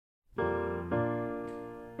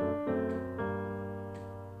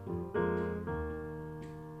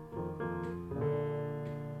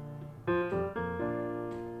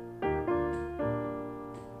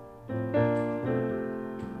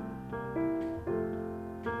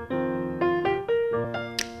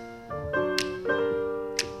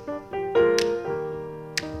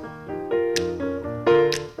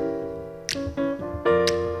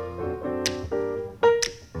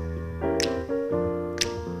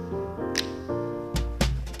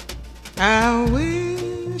I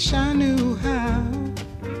wish I knew how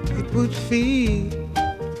it would feel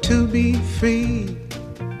to be free.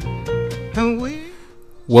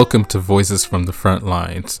 Welcome to Voices from the Front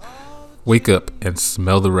Lines. Wake up and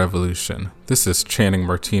smell the revolution. This is Channing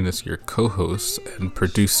Martinez, your co-host and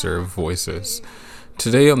producer of Voices.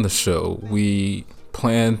 Today on the show, we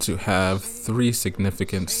plan to have 3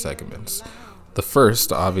 significant segments. The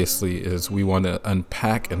first, obviously, is we want to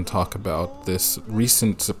unpack and talk about this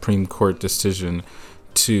recent Supreme Court decision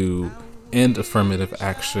to end affirmative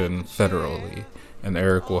action federally. And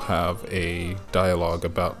Eric will have a dialogue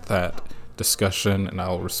about that discussion, and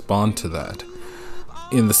I'll respond to that.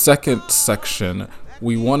 In the second section,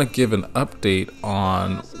 we want to give an update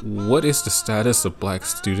on what is the status of Black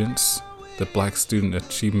students, the Black Student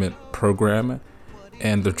Achievement Program,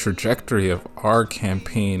 and the trajectory of our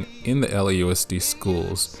campaign in the LAUSD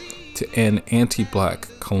schools to end anti-Black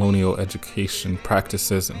colonial education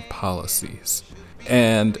practices and policies.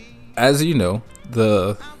 And as you know,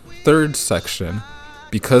 the third section,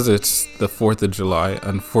 because it's the 4th of July,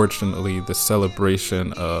 unfortunately, the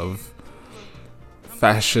celebration of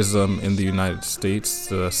fascism in the United States,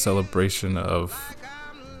 the celebration of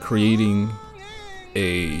creating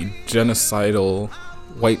a genocidal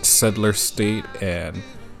white settler state and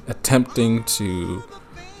attempting to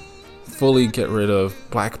fully get rid of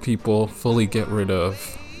Black people, fully get rid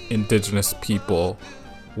of indigenous people.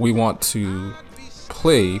 We want to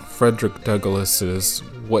play Frederick Douglas's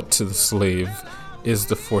What to the Slave is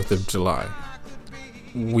the 4th of July.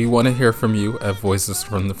 We want to hear from you at Voices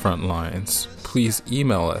from the Front Lines. Please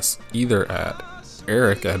email us either at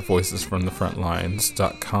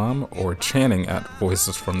eric@voicesfromthefrontlines.com or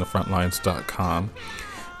channing@voicesfromthefrontlines.com.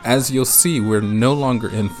 As you'll see, we're no longer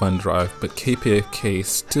in Fund Drive, but KPFK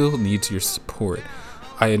still needs your support.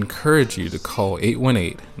 I encourage you to call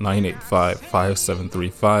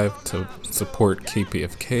 818-985-5735 to support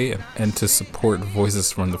KPFK and to support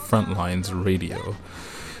Voices from the Front Lines Radio.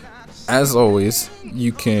 As always,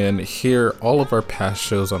 you can hear all of our past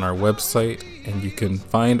shows on our website, and you can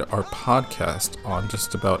find our podcast on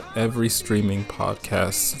just about every streaming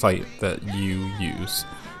podcast site that you use.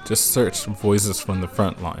 Just search Voices from the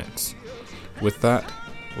Front Lines. With that,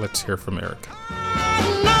 let's hear from Eric.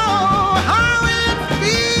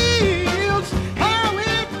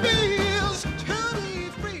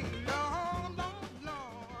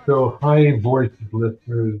 So, hi, Voices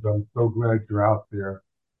listeners. I'm so glad you're out there.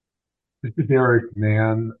 This is Eric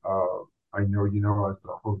Mann. I know you know as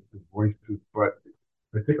the host of Voices, but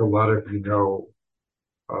I think a lot of you know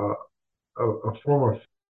a former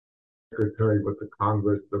secretary with the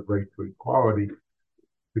Congress of Right to Equality,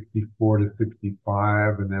 64 to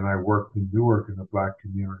 65, and then I worked in Newark in the Black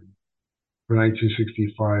community from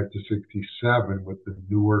 1965 to 67 with the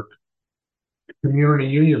Newark Community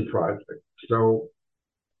Union Project. So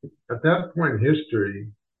at that point in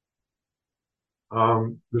history,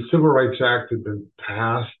 the Civil Rights Act had been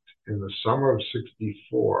passed in the summer of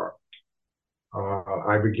 64.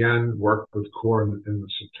 I began work with CORE in the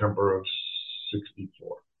September of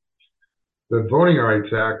 64. The Voting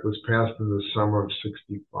Rights Act was passed in the summer of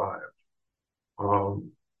 65.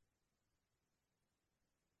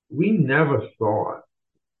 We never thought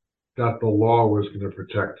that the law was going to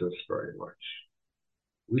protect us very much.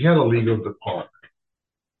 We had a legal department.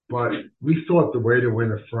 But we thought the way to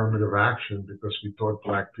win affirmative action, because we thought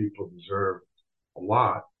Black people deserved a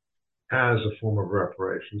lot as a form of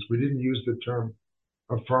reparations, we didn't use the term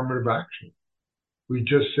affirmative action. We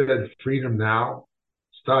just said freedom now,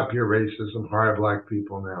 stop your racism, hire Black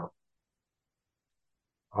people now.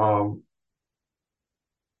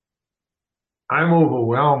 I'm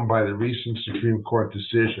overwhelmed by the recent Supreme Court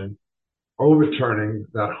decision overturning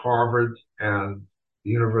that Harvard and the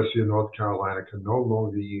University of North Carolina can no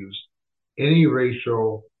longer use any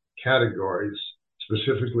racial categories,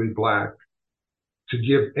 specifically Black, to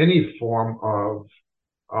give any form of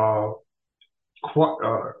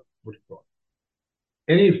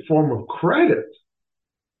any form of credit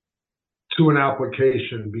to an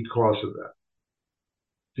application because of that.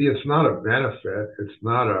 See, it's not a benefit. It's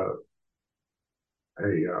not a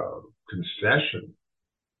concession.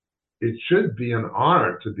 It should be an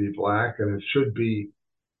honor to be Black, and it should be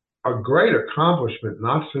a great accomplishment,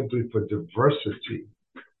 not simply for diversity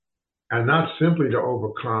and not simply to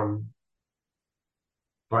overcome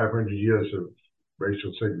 500 years of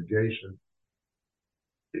racial segregation.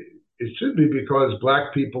 It should be because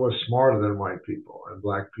Black people are smarter than white people, and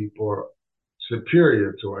Black people are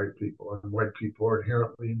superior to white people, and white people are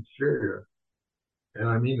inherently inferior. And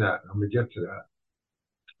I mean that. I'm going to get to that.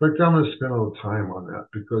 But I'm going to spend a little time on that,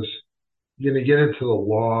 because you're going to get into the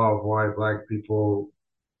law of why Black people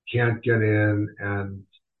can't get in and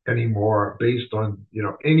anymore based on,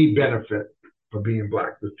 any benefit for being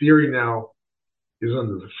black. The theory now is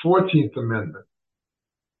under the 14th Amendment,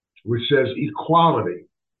 which says equality,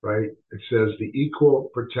 right? It says the Equal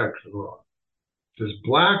Protection Law. It says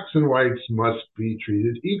blacks and whites must be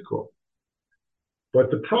treated equal. But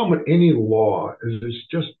the problem with any law is it's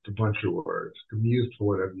just a bunch of words. It can be used for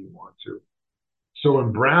whatever you want to. So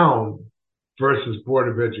in Brown versus Board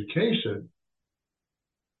of Education,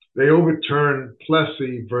 they overturned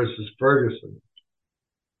Plessy versus Ferguson,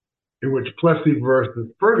 in which Plessy versus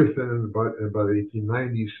Ferguson in about the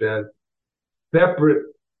 1890s said separate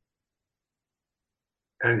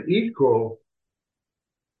and equal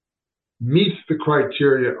meets the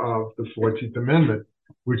criteria of the 14th Amendment,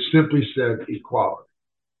 which simply said equality.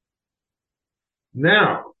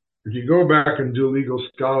 Now, if you go back and do legal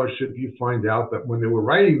scholarship, you find out that when they were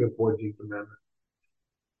writing the 14th Amendment,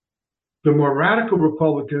 the more radical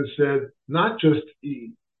Republicans said not just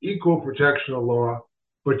equal protection of law,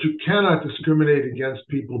 but you cannot discriminate against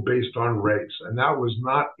people based on race. And that was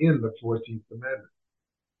not in the 14th Amendment.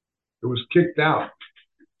 It was kicked out.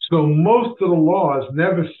 So most of the laws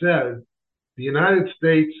never said the United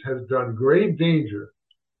States has done grave danger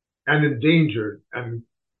and endangered and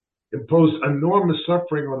imposed enormous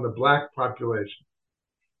suffering on the black population.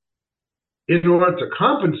 In order to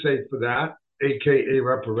compensate for that, aka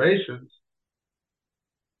reparations,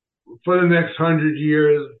 for the next 100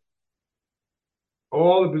 years,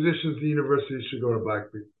 all the positions in the universities should go to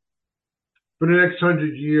black people. For the next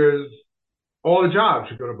 100 years, all the jobs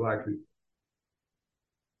should go to black people.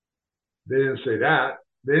 They didn't say that.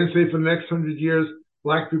 They didn't say for the next 100 years,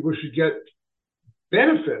 black people should get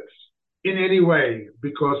benefits in any way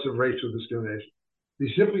because of racial discrimination. They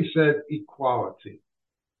simply said equality.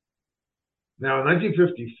 Now, in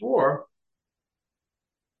 1954,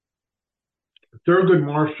 Thurgood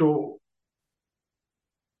Marshall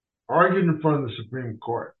argued in front of the Supreme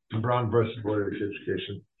Court in Brown versus Board of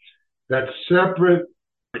Education that separate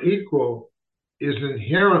and equal is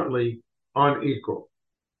inherently unequal.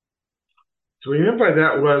 So what he meant by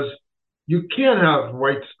that was you can't have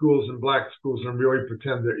white schools and black schools and really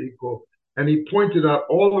pretend they're equal. And he pointed out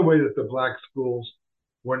all the way that the black schools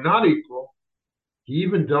were not equal. He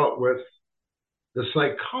even dealt with the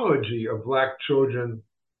psychology of black children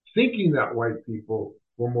thinking that white people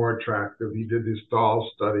were more attractive. He did this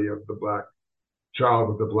doll study of the black child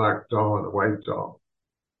with the black doll and the white doll.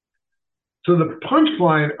 So the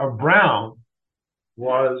punchline of Brown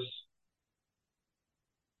was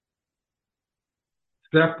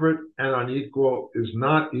separate and unequal is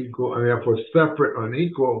not equal, and therefore separate and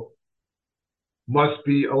unequal must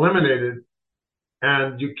be eliminated,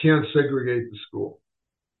 and you can't segregate the school.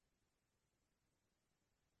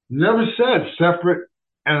 Never said separate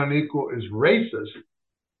and unequal is racist.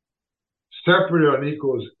 Separate and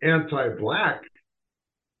unequal is anti-black,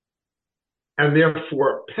 and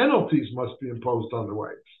therefore penalties must be imposed on the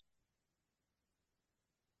whites.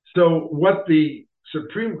 So what the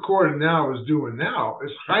Supreme Court now is doing now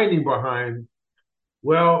is hiding behind,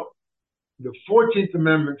 well, the 14th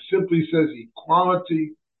Amendment simply says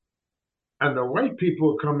equality, and the white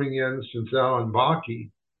people coming in since Alan Bakke,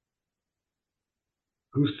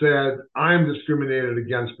 who said, I'm discriminated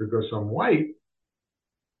against because I'm white,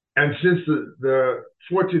 and since the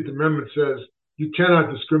 14th Amendment says you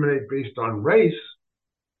cannot discriminate based on race,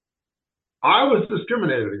 I was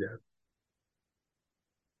discriminated against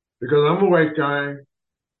because I'm a white guy,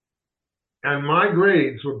 and my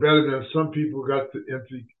grades were better than some people who got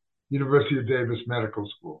into University of Davis Medical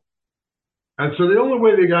School. And so the only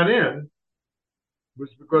way they got in was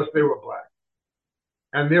because they were black.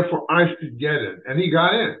 And therefore I should get in. And he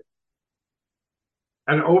got in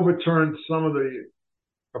and overturned some of the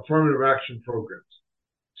affirmative action programs.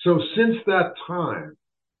 So since that time,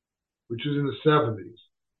 which is in the 70s,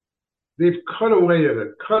 they've cut away at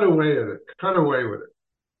it, cut away at it, cut away with it.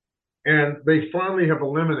 And they finally have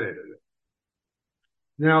eliminated it.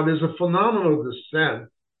 Now, there's a phenomenal dissent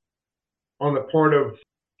on the part of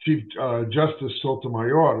Chief Justice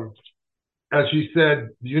Sotomayor. As she said,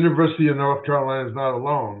 the University of North Carolina is not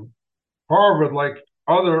alone. Harvard, like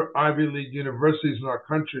other Ivy League universities in our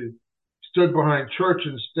country, stood behind church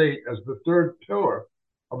and state as the third pillar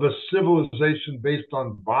of a civilization based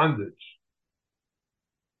on bondage.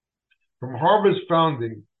 From Harvard's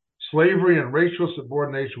founding, slavery and racial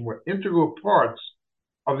subordination were integral parts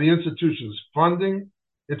of the institution's funding,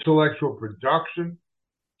 intellectual production,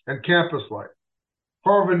 and campus life.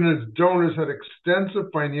 Harvard and its donors had extensive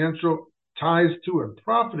financial ties to and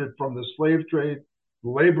profited from the slave trade, the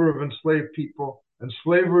labor of enslaved people, and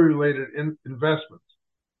slavery-related investments.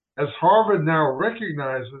 as Harvard now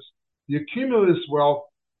recognizes the cumulative wealth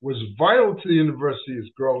was vital to the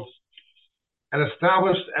university's growth and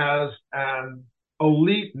established as an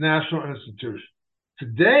elite national institution.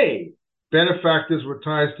 Today, benefactors with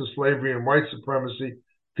ties to slavery and white supremacy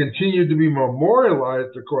continue to be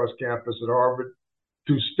memorialized across campus at Harvard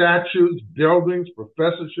through statues, buildings,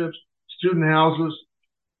 professorships, student houses,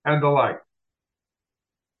 and the like.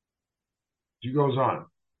 She goes on.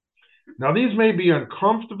 Now, these may be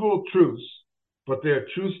uncomfortable truths, but they are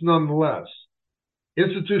truths nonetheless.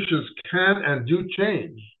 Institutions can and do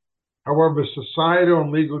change. However, societal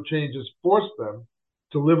and legal changes force them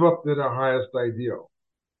to live up to their highest ideal.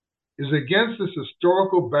 It is against this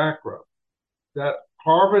historical background that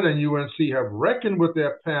Harvard and UNC have reckoned with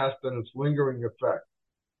their past and its lingering effect,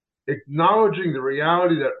 acknowledging the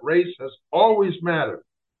reality that race has always mattered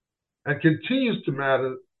and continues to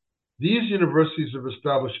matter. These universities have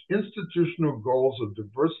established institutional goals of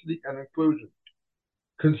diversity and inclusion,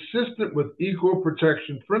 consistent with equal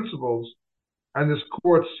protection principles and this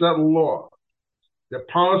court's settled law. Their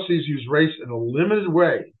policies use race in a limited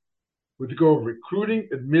way with the goal of recruiting,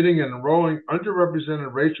 admitting, and enrolling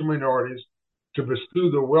underrepresented racial minorities to pursue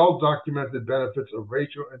the well-documented benefits of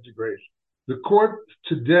racial integration. The court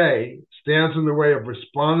today stands in the way of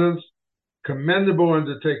respondents' commendable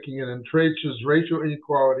undertaking and entrenches racial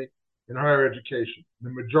inequality in higher education. The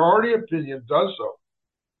majority opinion does so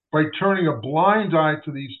by turning a blind eye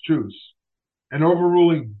to these truths and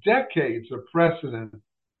overruling decades of precedent,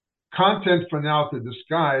 content for now to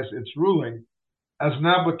disguise its ruling as an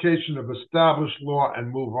application of established law and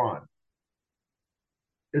move on.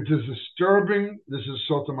 It is disturbing, this is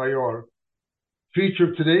Sotomayor, feature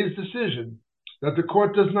of today's decision that the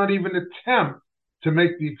court does not even attempt to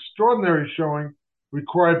make the extraordinary showing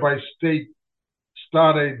required by state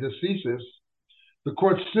stare decisis. The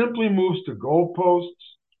court simply moves the goalposts,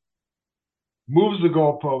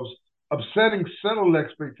 upsetting settled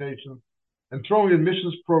expectations and throwing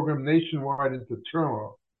admissions program nationwide into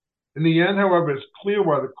turmoil. In the end, however, it's clear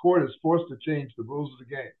why the court is forced to change the rules of the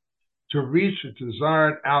game to reach its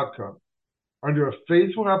desired outcome. Under a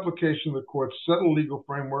faithful application of the court's settled legal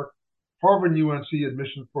framework, Harvard and UNC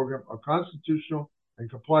admissions program are constitutional and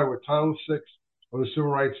comply with Title VI of the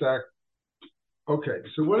Civil Rights Act. Okay,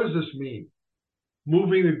 so what does this mean?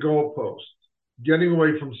 Moving the goalposts, getting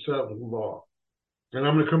away from settled law. And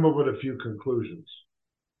I'm going to come up with a few conclusions.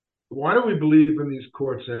 Why do we believe in these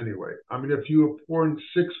courts anyway? I mean, if you appoint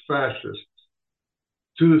 6 fascists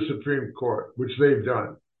to the Supreme Court, which they've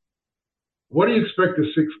done, what do you expect the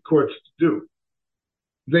 6 courts to do?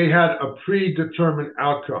 They had a predetermined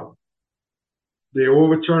outcome. They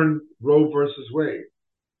overturned Roe versus Wade.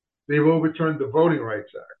 They've overturned the Voting Rights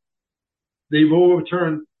Act. They've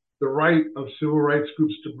overturned the right of civil rights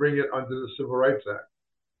groups to bring it under the Civil Rights Act.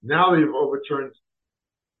 Now they've overturned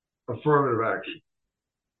affirmative action.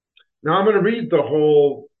 Now I'm going to read the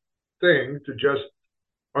whole thing to just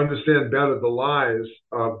understand better the lies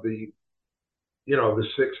of the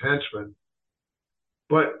 6 henchmen.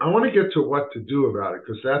 But I want to get to what to do about it,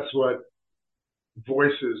 because that's what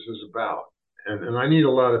Voices is about. And I need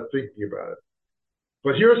a lot of thinking about it.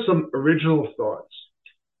 But here are some original thoughts.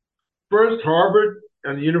 First, Harvard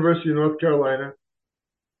and the University of North Carolina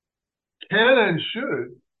can and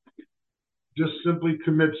should just simply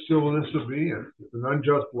commit civil disobedience. It's an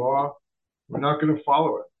unjust law. We're not going to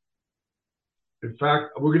follow it. In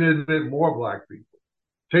fact, we're going to admit more black people.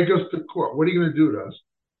 Take us to court. What are you going to do to us?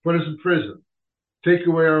 Put us in prison. Take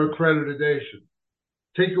away our accreditation.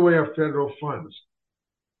 Take away our federal funds.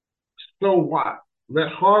 So what? Let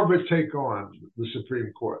Harvard take on the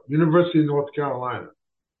Supreme Court. University of North Carolina.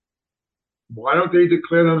 Why don't they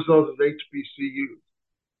declare themselves as HBCUs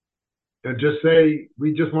and just say,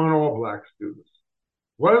 we just want all black students?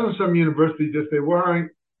 Why doesn't some university just say, well,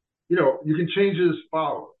 you can change it as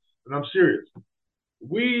follows? And I'm serious.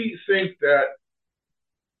 We think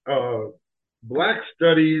that black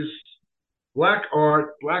studies, black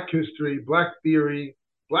art, black history, black theory,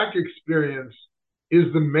 black experience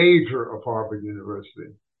is the major of Harvard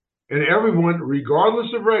University. And everyone,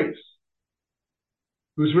 regardless of race,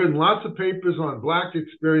 who's written lots of papers on black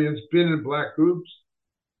experience, been in black groups,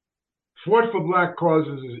 fought for black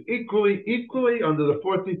causes, is equally under the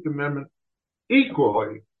 14th Amendment,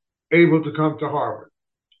 equally able to come to Harvard.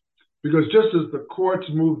 Because just as the courts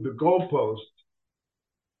moved the goalpost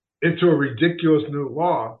into a ridiculous new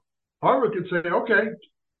law, Harvard could say, okay,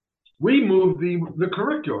 we moved the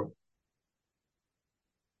curriculum.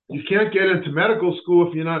 You can't get into medical school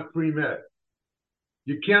if you're not pre-med.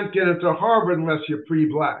 You can't get into Harvard unless you're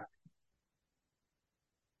pre-black.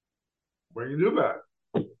 What do you do about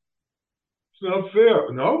it? It's not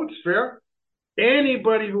fair. No, it's fair.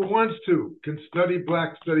 Anybody who wants to can study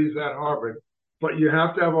Black studies at Harvard, but you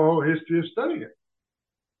have to have a whole history of studying it.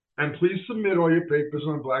 And please submit all your papers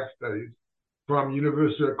on Black studies from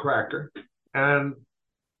University of Cracker, and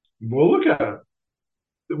we'll look at it.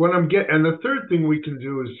 And the third thing we can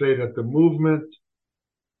do is say that the movement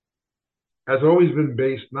has always been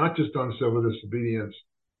based not just on civil disobedience,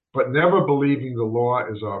 but never believing the law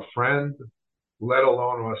is our friend, let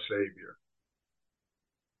alone our savior.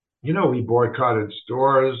 You know, we boycotted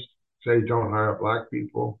stores, say don't hire Black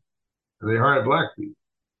people, and they hired Black people.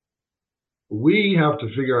 We have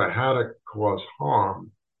to figure out how to cause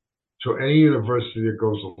harm to any university that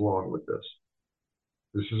goes along with this.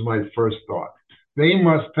 This is my first thought. They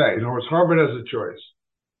must pay. In other words, Harvard has a choice.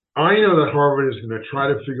 I know that Harvard is going to try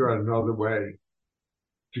to figure out another way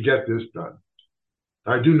to get this done.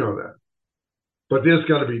 I do know that. But there's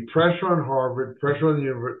got to be pressure on Harvard, pressure on the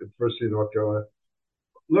University of North Carolina.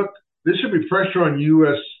 Look, there should be pressure on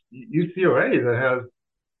UCLA that has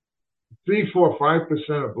 3, 4,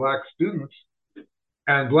 5% of Black students,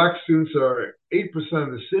 and Black students are 8%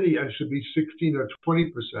 of the city and should be 16 or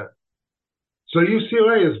 20%. So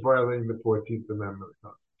UCLA is violating the 14th Amendment of the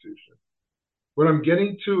Constitution. What I'm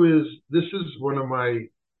getting to is, this is one of my,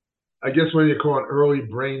 I guess when you call it early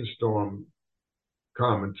brainstorm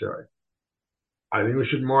commentary. I think we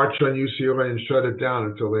should march on UCLA and shut it down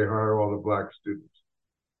until they hire all the Black students.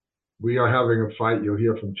 We are having a fight, you'll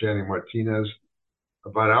hear from Channing Martinez,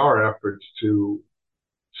 about our efforts to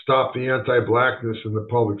stop the anti-Blackness in the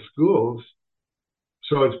public schools.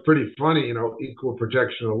 So it's pretty funny, you know, equal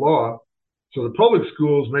protection of law. So the public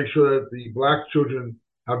schools make sure that the Black children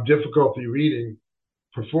have difficulty reading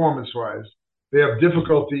performance-wise. They have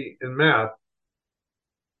difficulty in math.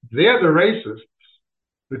 They're the racists.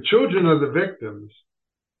 The children are the victims.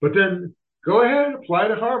 But then go ahead, apply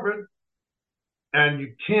to Harvard, and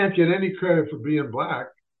you can't get any credit for being Black.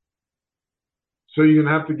 So you're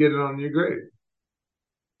going to have to get it on your grade.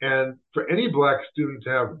 And for any Black student to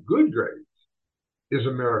have good grades is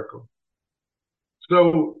a miracle.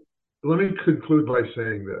 So let me conclude by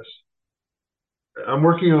saying this. I'm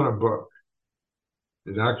working on a book.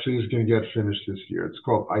 It actually is going to get finished this year. It's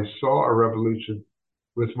called I Saw a Revolution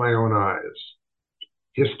with My Own Eyes.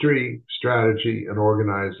 History, strategy, and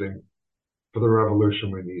organizing for the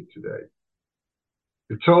revolution we need today.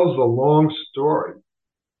 It tells a long story.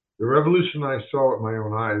 The revolution I saw with my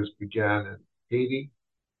own eyes began in Haiti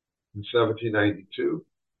in 1792.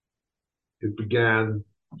 It began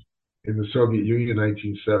in the Soviet Union in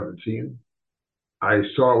 1917. I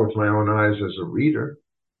saw it with my own eyes as a reader,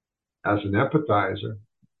 as an empathizer,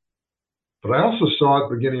 but I also saw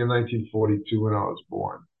it beginning in 1942 when I was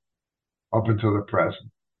born, up until the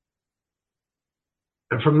present.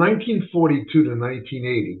 And from 1942 to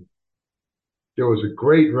 1980, there was a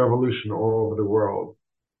great revolution all over the world,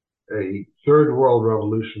 a third world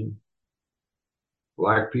revolution.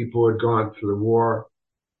 Black people had gone to the war.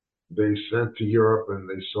 They sent to Europe, and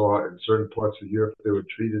they saw in certain parts of Europe they were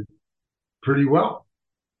treated pretty well.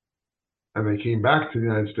 And they came back to the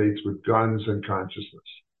United States with guns and consciousness.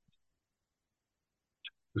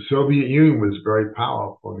 The Soviet Union was very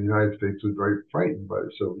powerful, and the United States was very frightened by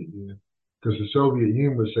the Soviet Union, because the Soviet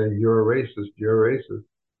Union was saying, you're a racist, you're a racist.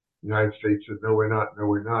 The United States said, no, we're not, no,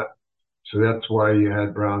 we're not. So that's why you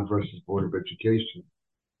had Brown versus Board of Education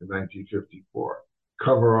in 1954.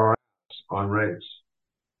 Cover our ass on race.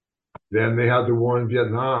 Then they had the war in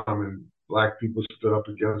Vietnam, and Black people stood up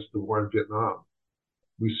against the war in Vietnam.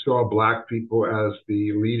 We saw Black people as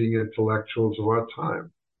the leading intellectuals of our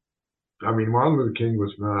time. I mean, Martin Luther King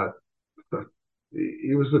was not,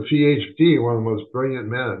 he was a PhD, one of the most brilliant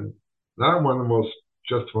men, not one of the most,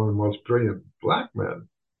 just one of the most brilliant Black men.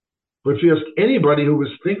 But if you ask anybody who was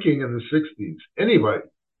thinking in the 60s, anybody,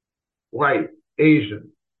 white,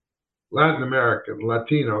 Asian, Latin American,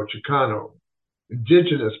 Latino, Chicano,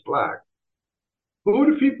 indigenous, Black, who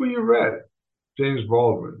were the people you read? James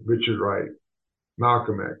Baldwin, Richard Wright,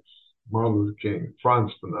 Malcolm X, Martin Luther King,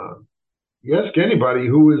 Franz Fanon. You ask anybody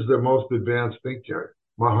who is the most advanced thinker,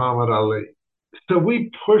 Muhammad Ali. So we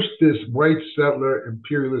pushed this white settler,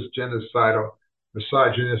 imperialist, genocidal,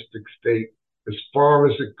 misogynistic state as far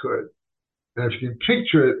as it could. And if you can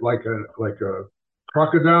picture it like a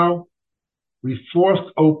crocodile, we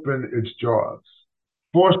forced open its jaws,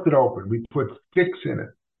 forced it open. We put sticks in it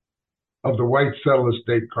of the white settler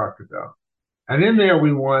state crocodile. And in there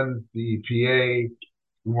we won the EPA,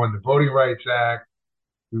 we won the Voting Rights Act,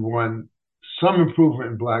 we won some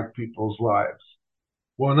improvement in Black people's lives.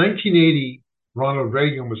 Well, in 1980, Ronald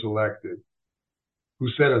Reagan was elected, who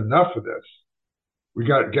said enough of this. We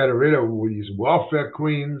got to get rid of these welfare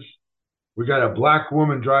queens. We got a black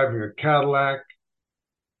woman driving a Cadillac.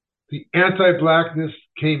 The anti-blackness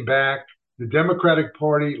came back. The Democratic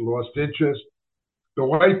Party lost interest. The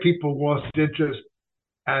white people lost interest.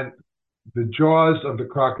 And the jaws of the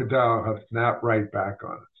crocodile have snapped right back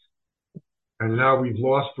on us. And now we've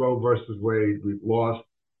lost Roe versus Wade. We've lost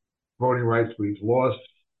voting rights. We've lost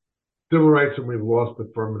civil rights, and we've lost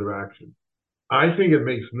affirmative action. I think it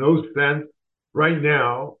makes no sense right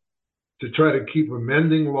now to try to keep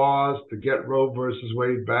amending laws to get Roe versus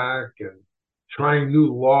Wade back and trying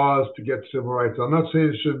new laws to get civil rights. I'm not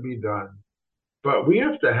saying it shouldn't be done, but we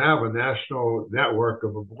have to have a national network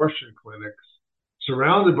of abortion clinics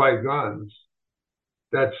surrounded by guns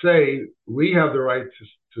that say we have the right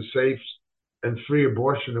to safe and free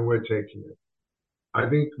abortion, and we're taking it. I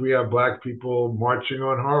think we have black people marching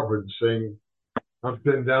on Harvard saying, I'm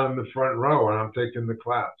sitting down in the front row and I'm taking the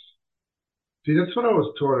class. See, that's what I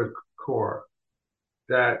was taught at core,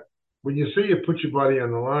 that when you say you put your body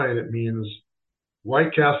on the line, it means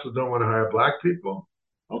White Castle don't want to hire black people.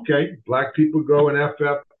 Okay, black people go and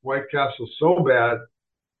FF White Castle so bad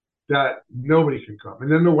that nobody can come.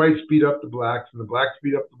 And then the whites beat up the blacks and the blacks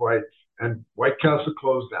beat up the whites, and White Castle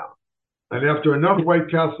closed down. And after enough White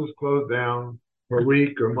Castles closed down for a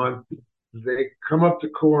week or a month, they come up to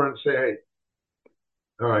core and say, hey,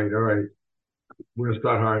 all right, we're going to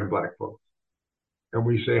start hiring black folks. And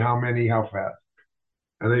we say, how many, how fast?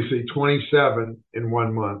 And they say 27 in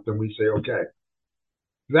 1 month. And we say, okay.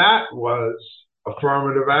 That was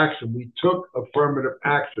affirmative action. We took affirmative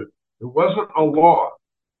action. It wasn't a law.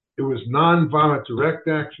 It was nonviolent direct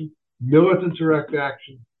action, militant direct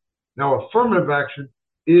action. Now, affirmative action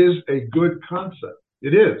is a good concept.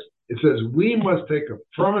 It is. It says we must take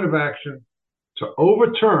affirmative action to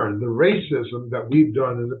overturn the racism that we've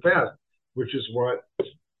done in the past, which is what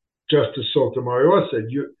Justice Sotomayor said.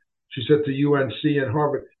 She said to UNC and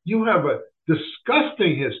Harvard, you have a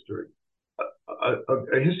disgusting history,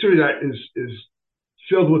 a history that is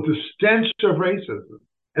filled with the stench of racism.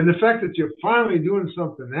 And the fact that you're finally doing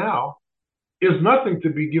something now is nothing to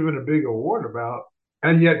be given a big award about.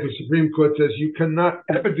 And yet the Supreme Court says you cannot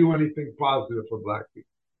ever do anything positive for black people.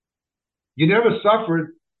 You never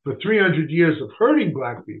suffered for 300 years of hurting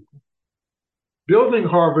black people, building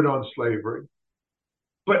Harvard on slavery,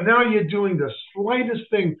 but now you're doing the slightest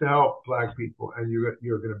thing to help black people, and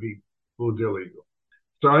you're going to be ruled illegal.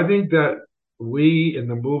 So I think that we in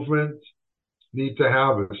the movement need to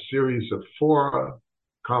have a series of fora,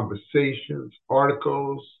 conversations,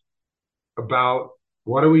 articles about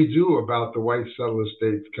what do we do about the white settler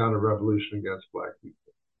states counter-revolution against black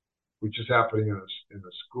people, which is happening in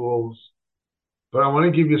the schools. But I want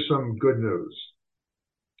to give you some good news.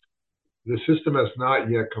 The system has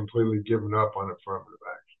not yet completely given up on affirmative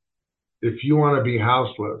action. If you want to be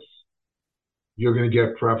houseless, you're going to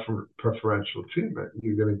get preferential treatment.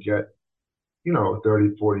 You're going to get,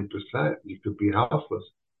 30, 40%. You could be houseless.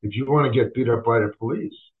 If you want to get beat up by the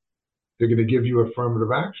police, they're going to give you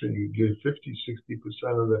affirmative action. You give 50,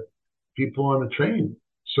 60% of the people on the train.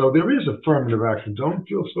 So there is affirmative action. Don't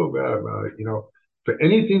feel so bad about it. For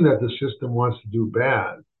anything that the system wants to do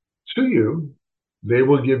bad to you, they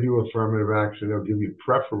will give you affirmative action. They'll give you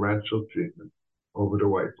preferential treatment over the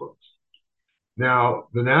white folks. Now,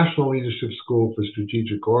 the National Leadership School for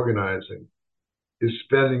Strategic Organizing is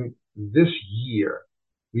spending this year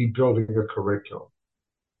rebuilding a curriculum.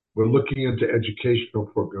 We're looking into educational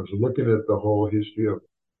programs. We're looking at the whole history of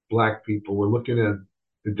black people. We're looking at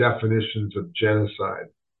the definitions of genocide.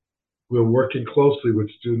 We're working closely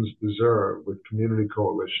with Students Deserve, with Community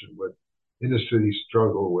Coalition, with Inner City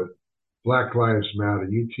Struggle, with Black Lives Matter,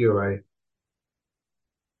 UTLA.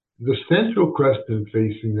 The central question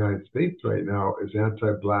facing the United States right now is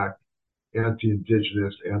anti-black,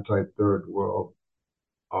 anti-indigenous, anti-third world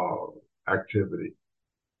activity.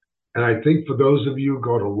 And I think for those of you who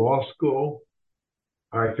go to law school,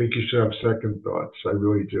 I think you should have second thoughts. I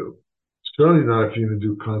really do. Certainly not if you're going to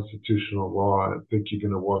do constitutional law and think you're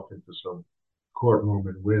going to walk into some courtroom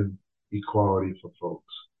and win equality for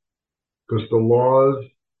folks. Because the laws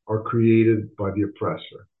are created by the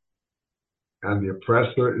oppressor. And the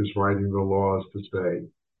oppressor is writing the laws to say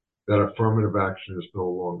that affirmative action is no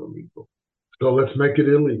longer legal. So let's make it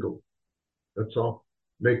illegal. That's all.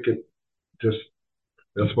 Make it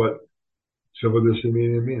that's what civil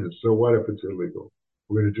disobedience means. So what if it's illegal?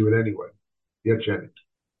 We're going to do it anyway. Yeah, Jenny.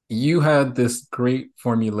 You had this great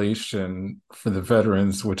formulation for the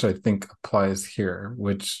veterans, which I think applies here,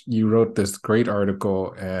 which you wrote this great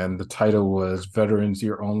article, and the title was Veterans,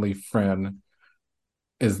 Your Only Friend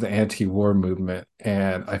is the Anti-War Movement.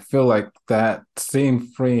 And I feel like that same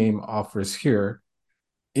frame offers here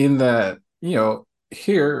in that,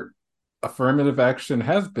 here affirmative action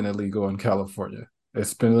has been illegal in California.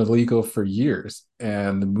 It's been illegal for years,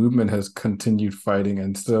 and the movement has continued fighting.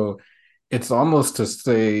 And so it's almost to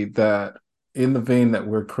say that, in the vein that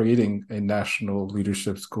we're creating a national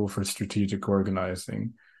leadership school for strategic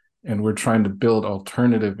organizing, and we're trying to build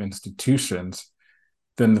alternative institutions,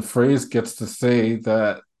 then the phrase gets to say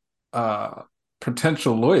that uh,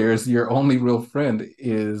 potential lawyers, your only real friend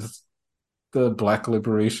is the Black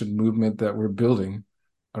liberation movement that we're building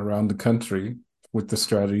around the country with the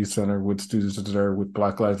Strategy Center, with Students of Desire, with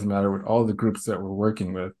Black Lives Matter, with all the groups that we're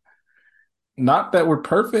working with. Not that we're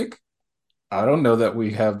perfect. I don't know that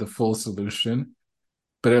we have the full solution,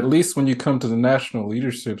 but at least when you come to the National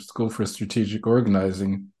Leadership School for Strategic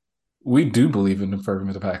Organizing, we do believe in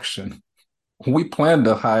affirmative action. We plan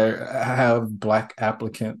to have Black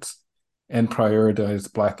applicants and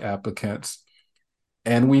prioritize Black applicants.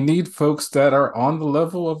 And we need folks that are on the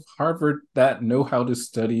level of Harvard, that know how to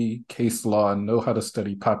study case law and know how to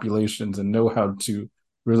study populations and know how to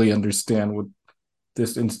really understand what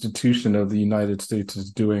this institution of the United States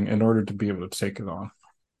is doing in order to be able to take it on.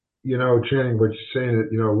 Channing, what you're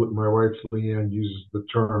saying, my wife Leanne uses the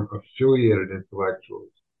term affiliated intellectuals.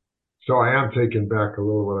 So I am taking back a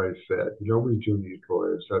little what I said. We do need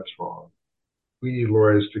lawyers. That's wrong. We need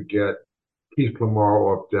lawyers to get Keith Lamar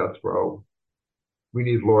off death row. We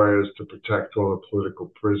need lawyers to protect all the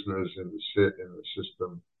political prisoners in the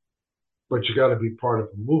system. But you got to be part of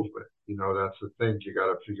a movement. That's the thing. You got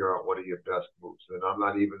to figure out what are your best moves. And I'm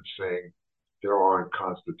not even saying there aren't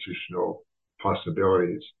constitutional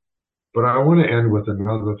possibilities. But I want to end with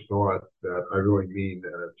another thought that I really mean,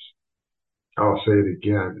 and I'll say it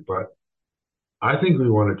again, but I think we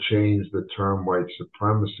want to change the term white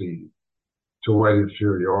supremacy to white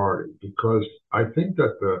inferiority, because I think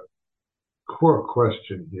that the core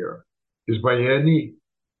question here is, by any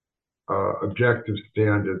objective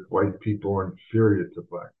standard, white people are inferior to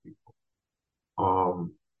Black people.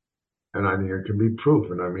 And I mean, it can be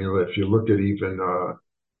proven. I mean, if you look at even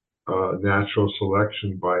natural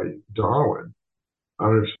selection by Darwin,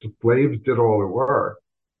 if the slaves did all the work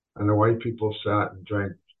and the white people sat and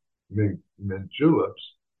drank mint juleps,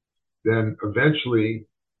 then eventually,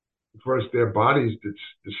 first their bodies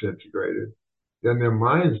disintegrated, then their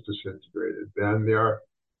minds disintegrated, then their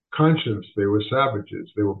conscience, they were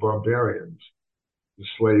savages, they were barbarians. The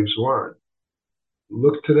slaves weren't.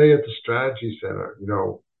 Look today at the Strategy Center.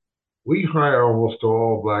 We hire almost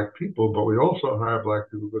all Black people, but we also hire Black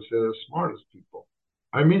people because they're the smartest people.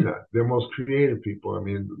 I mean that. They're most creative people. I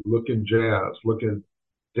mean, look in jazz, look in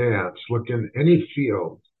dance, look in any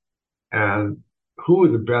field, and who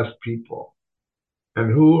are the best people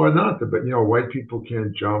and who are not the best. White people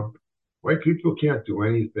can't jump. White people can't do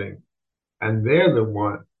anything. And they're the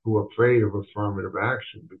one who are afraid of affirmative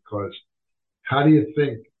action, because how do you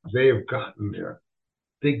think they have gotten there?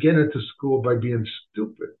 They get into school by being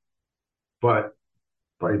stupid. But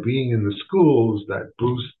by being in the schools that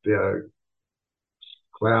boost their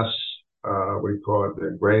class,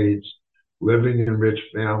 their grades, living in rich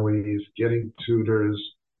families, getting tutors,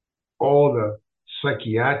 all the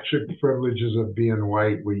psychiatric privileges of being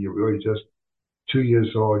white, where you're really just 2 years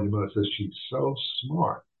old, you must say, she's so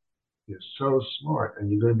smart. You're so smart,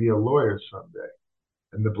 and you're going to be a lawyer someday.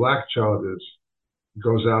 And the Black child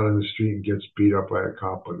goes out in the street and gets beat up by a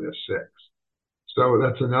cop when they're 6. So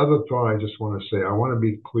that's another thought I just want to say. I want to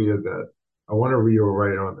be clear that I want to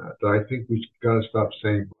rewrite on that I think we've got to stop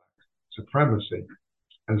saying Black supremacy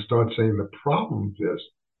and start saying the problem of this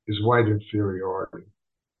is white inferiority.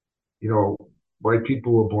 White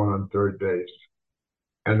people were born on third base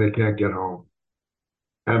and they can't get home.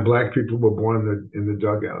 And Black people were born in the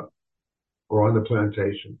dugout or on the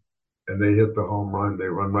plantation, and they hit the home run. They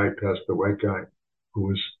run right past the white guy who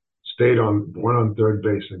was won on third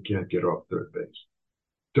base and can't get off third base.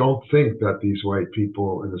 Don't think that these white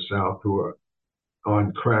people in the South who are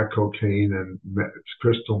on crack cocaine and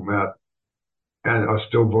crystal meth and are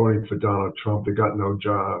still voting for Donald Trump, they got no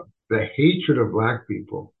job. The hatred of Black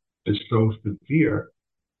people is so severe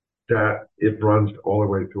that it runs all the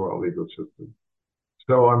way through our legal system.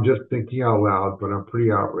 So I'm just thinking out loud, but I'm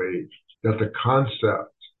pretty outraged that the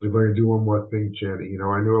concept, we're going to do one more thing, Channing.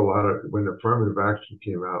 I knew when affirmative action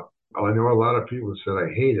came out, I know a lot of people said, I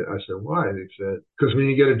hate it. I said, why? They said, because when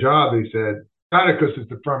you get a job, they said, got it because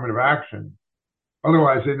it's affirmative action.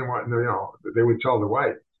 Otherwise, they didn't want, they would tell the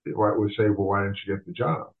white would say, well, why didn't you get the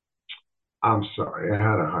job? I'm sorry, I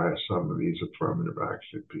had to hire some of these affirmative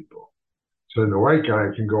action people. So then the white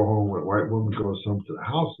guy can go home when a white woman goes home to the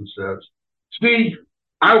house and says, see,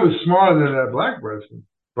 I was smarter than that Black person,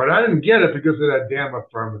 but I didn't get it because of that damn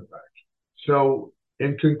affirmative action. So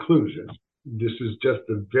in conclusion, this is just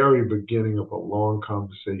the very beginning of a long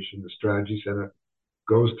conversation. The Strategy Center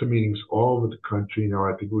goes to meetings all over the country. Now,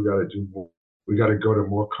 I think we got to do more. We got to go to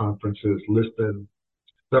more conferences, listen,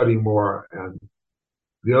 study more. And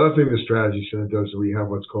the other thing the Strategy Center does is we have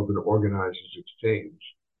what's called an organizers exchange.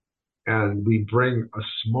 And we bring a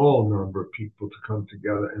small number of people to come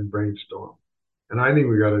together and brainstorm. And I think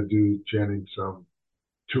we got to do, Channing, some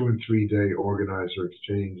 2 and 3 day organizer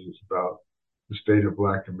exchanges about the state of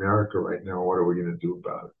Black America right now. What are we going to do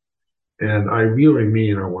about it? And I really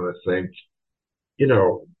mean, I want to thank,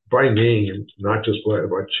 by name, not just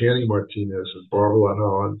about Channing Martinez and Barbara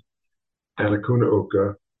Holland and Akuna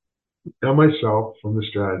Uka and myself from the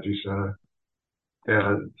Strategy Center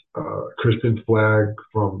and Kristen Flagg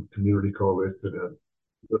from Community Coalition and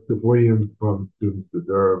Joseph Williams from Students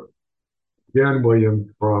Deserve, Dan Williams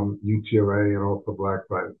from UTLA and also Black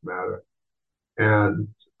Lives Matter, and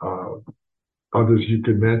others you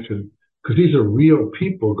could mention, because these are real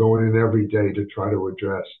people going in every day to try to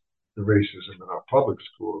address the racism in our public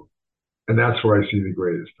schools. And that's where I see the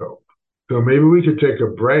greatest hope. So maybe we could take a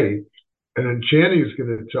break, and then Channing is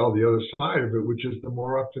going to tell the other side of it, which is the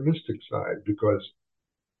more optimistic side, because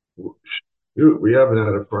we haven't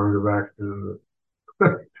had affirmative action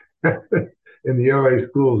in the LA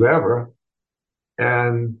schools ever.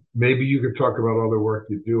 And maybe you could talk about other work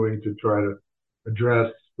you're doing to try to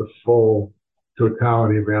address the full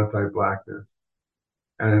totality of anti-Blackness.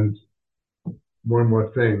 And one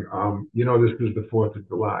more thing, this is the 4th of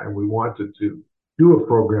July, and we wanted to do a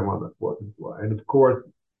program on the 4th of July. And of course,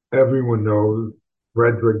 everyone knows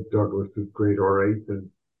Frederick Douglas's great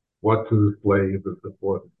oration, What to the Slave is the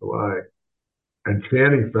 4th of July. And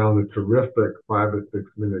Channing found a terrific 5 or 6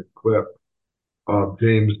 minute clip of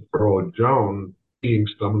James Earl Jones reading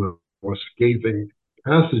some of the more scathing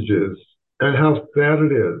passages, and how sad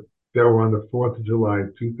it is that we're on the 4th of July,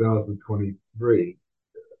 2023,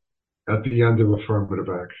 at the end of affirmative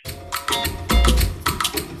action.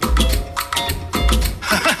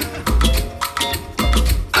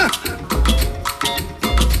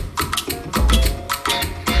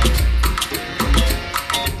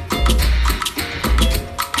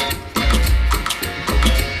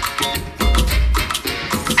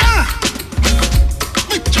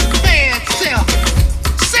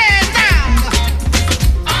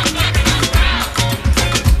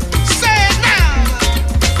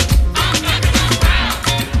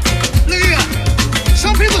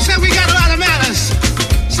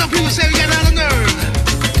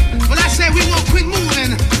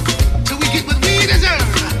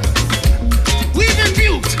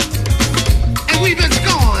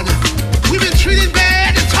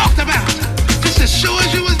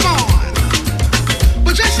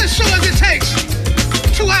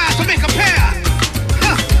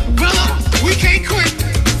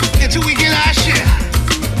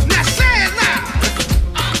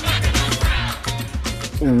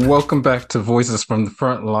 Welcome back to Voices from the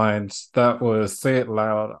Front Lines. That was Say It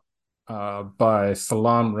Loud by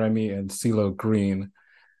Salam Remy and CeeLo Green.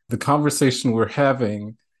 The conversation we're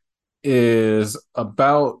having is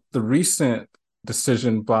about the recent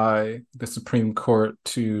decision by the Supreme Court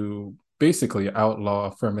to basically outlaw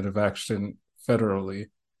affirmative action federally.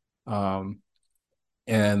 And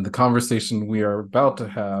the conversation we are about to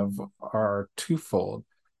have are twofold.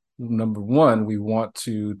 Number one, we want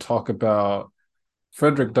to talk about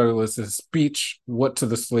Frederick Douglass's speech, What to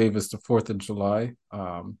the Slave is the 4th of July.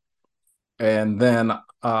 And then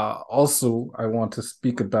also I want to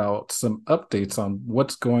speak about some updates on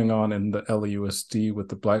what's going on in the LAUSD with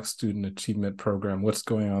the Black Student Achievement Program, what's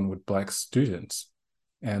going on with Black students,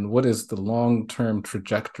 and what is the long-term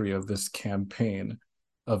trajectory of this campaign,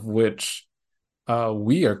 of which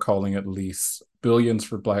we are calling at least Billions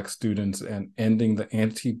for Black Students and Ending the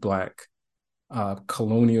Anti-Black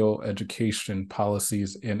Colonial Education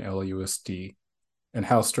Policies in LAUSD, and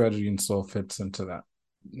how Strategy and Soul fits into that.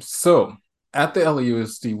 So at the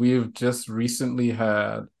LAUSD, we have just recently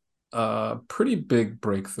had a pretty big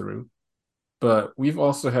breakthrough, but we've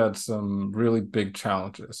also had some really big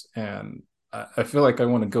challenges. And I feel like I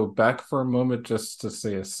want to go back for a moment just to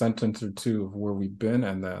say a sentence or two of where we've been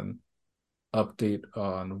and then update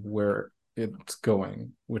on where it's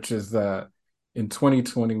going, which is that in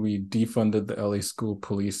 2020, we defunded the LA school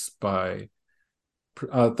police by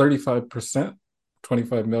 35%,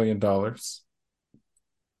 $25 million.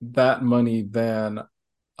 That money then,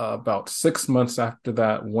 about 6 months after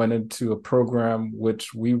that, went into a program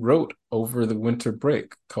which we wrote over the winter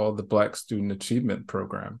break called the Black Student Achievement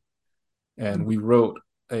Program. And we wrote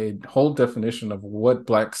a whole definition of what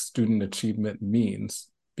Black student achievement means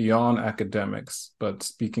beyond academics, but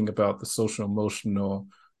speaking about the social emotional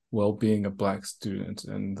well-being of Black students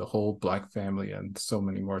and the whole Black family and so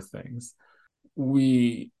many more things.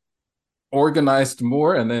 We organized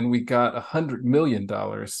more, and then we got $100 million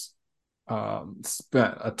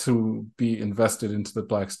spent to be invested into the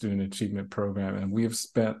Black Student Achievement Program. And we have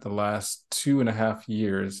spent the last 2.5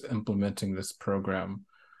 years implementing this program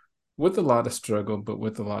with a lot of struggle, but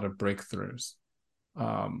with a lot of breakthroughs.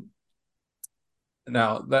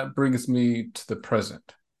 Now, that brings me to the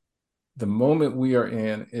present. The moment we are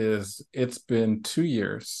in is it's been 2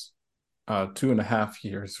 years, 2.5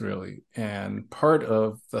 years really, and part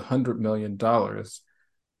of the $100 million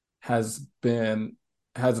has been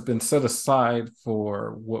set aside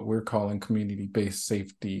for what we're calling community-based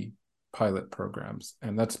safety pilot programs,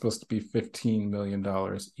 and that's supposed to be $15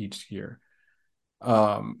 million each year.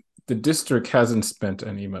 The district hasn't spent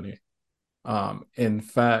any money. In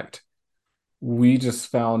fact, we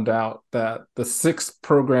just found out that the 6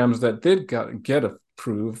 programs that did get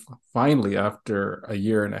approved, finally after a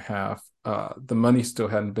year and a half, the money still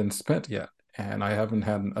hadn't been spent yet. And I haven't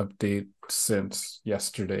had an update since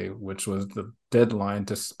yesterday, which was the deadline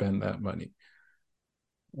to spend that money.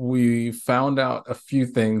 We found out a few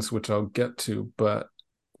things, which I'll get to, but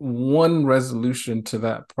one resolution to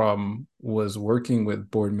that problem was working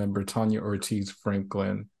with board member Tanya Ortiz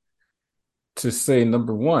Franklin to say,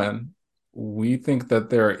 number one, we think that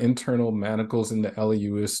there are internal manacles in the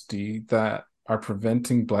LAUSD that are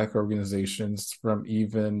preventing Black organizations from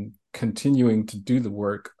even continuing to do the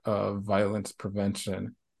work of violence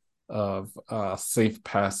prevention, of safe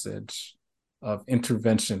passage, of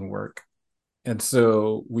intervention work. And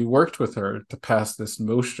so we worked with her to pass this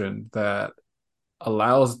motion that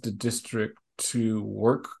allows the district to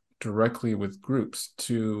work directly with groups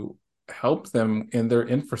to help them in their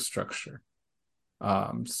infrastructure.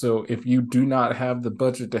 So if you do not have the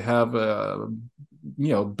budget to have a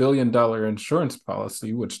billion-dollar insurance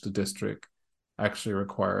policy, which the district actually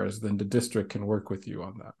requires, then the district can work with you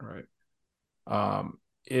on that, right?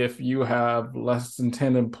 If you have less than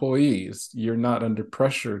 10 employees, you're not under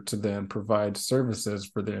pressure to then provide services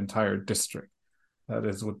for the entire district. That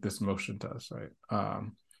is what this motion does, right?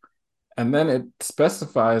 And then it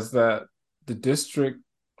specifies that the district,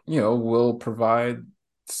 will provide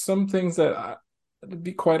some things that, to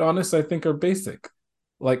be quite honest, I think are basic,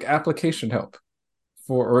 like application help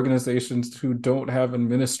for organizations who don't have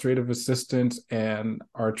administrative assistance and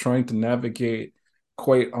are trying to navigate,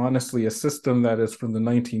 quite honestly, a system that is from the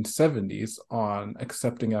 1970s on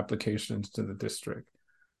accepting applications to the district.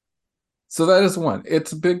 So that is one.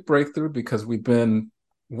 It's a big breakthrough because we've been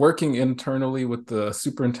working internally with the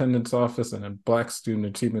superintendent's office and a Black Student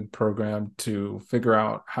Achievement Program to figure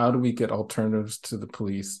out how do we get alternatives to the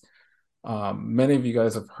police. Many of you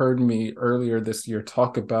guys have heard me earlier this year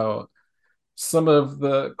talk about some of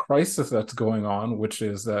the crisis that's going on, which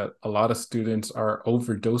is that a lot of students are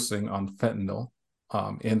overdosing on fentanyl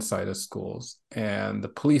inside of schools. And the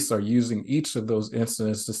police are using each of those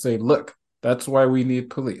incidents to say, look, that's why we need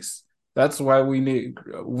police. That's why we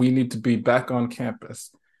need to be back on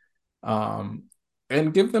campus. And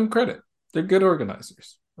give them credit. They're good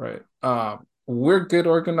organizers, right? We're good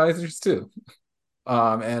organizers too.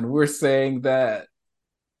 And we're saying that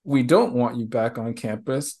we don't want you back on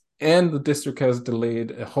campus, and the district has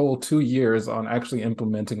delayed a whole 2 years on actually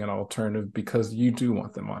implementing an alternative because you do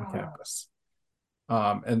want them on campus.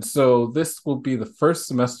 And so this will be the first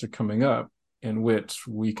semester coming up in which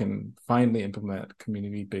we can finally implement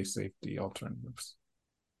community-based safety alternatives.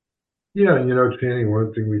 Yeah, Channing,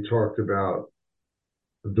 one thing we talked about,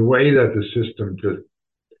 the way that the system just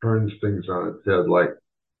turns things on its head, like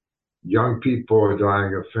young people are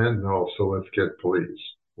dying of fentanyl, so let's get police.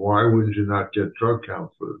 Why would you not get drug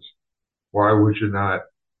counselors? Why would you not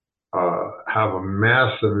have a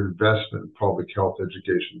massive investment in public health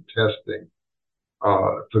education testing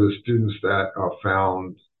for the students that are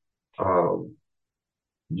found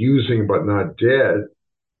using but not dead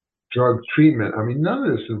drug treatment? I mean, none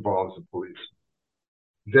of this involves the police.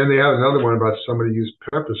 Then they have another one about somebody used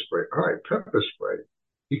pepper spray. All right, pepper spray.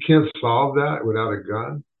 You can't solve that without a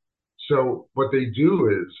gun. So what they do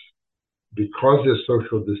is, because there's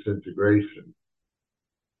social disintegration,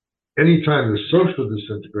 anytime there's social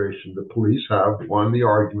disintegration, the police have won the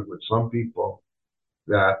argument with some people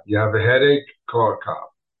that you have a headache, call a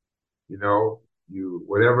cop.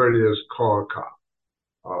 Whatever it is, call a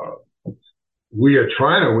cop. We are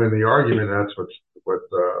trying to win the argument. That's what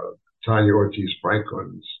Tanya Ortiz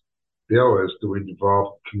Franklin's bill is, to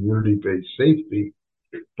develop community-based safety.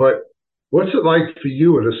 But what's it like for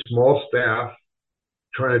you at a small staff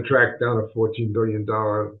trying to track down a $14 billion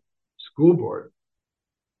school board?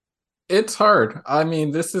 It's hard. I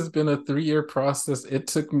mean, this has been a 3 year process. It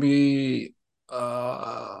took me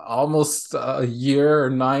almost a year or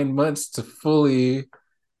 9 months to fully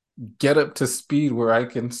get up to speed where I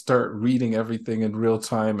can start reading everything in real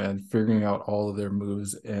time and figuring out all of their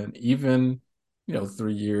moves. And even,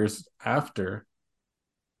 3 years after,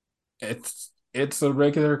 it's a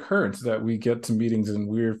regular occurrence that we get to meetings and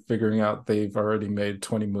we're figuring out they've already made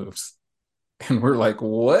 20 moves. And we're like,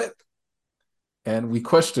 what? And we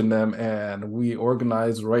question them and we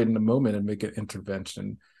organize right in the moment and make an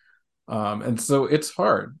intervention. And so it's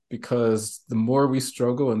hard because the more we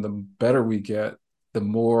struggle and the better we get, the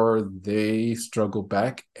more they struggle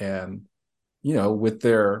back. And, with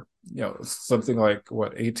their, something like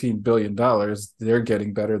what, $18 billion, they're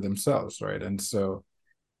getting better themselves. Right. And so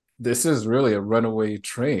this is really a runaway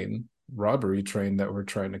train, robbery train that we're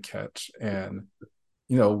trying to catch. And,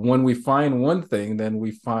 when we find one thing, then we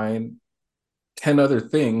find 10 other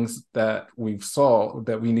things that we've solved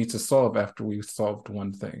that we need to solve after we've solved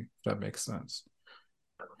one thing, if that makes sense.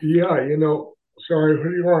 Yeah, sorry, who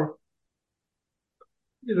do you are?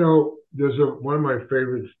 There's one of my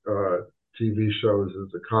favorite TV shows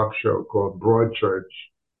is a cop show called Broadchurch,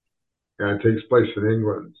 and it takes place in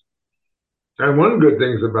England. And one of the good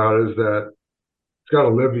things about it is that it's got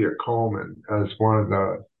Olivia Colman as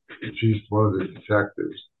she's one of the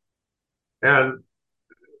detectives. And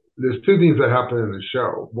there's two things that happen in the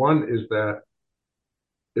show. One is that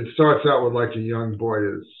it starts out with like a young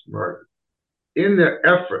boy is murdered. In their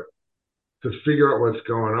effort to figure out what's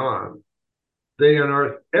going on, they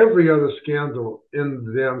unearth every other scandal in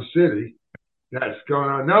the damn city that's going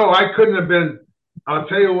on. No, I couldn't have been. I'll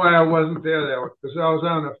tell you why I wasn't there because I was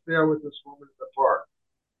on an affair with this woman in the park.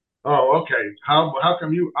 Oh, okay. How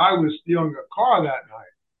come you? I was stealing a car that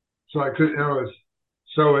night, so I couldn't.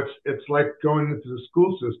 So it's like going into the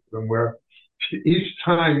school system where each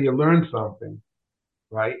time you learn something,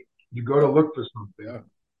 right? You go to look for something. Yeah.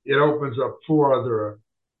 It opens up four other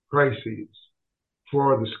crises,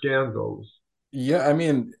 four other scandals. Yeah, I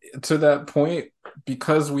mean, to that point,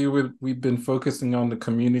 because we've been focusing on the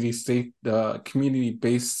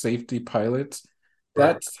community-based safety pilots, Right,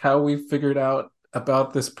 that's how we figured out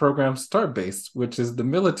about this program Starbase, which is the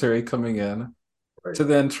military coming in right. to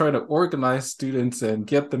then try to organize students and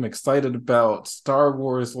get them excited about Star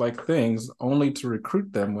Wars like things, only to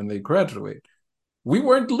recruit them when they graduate. We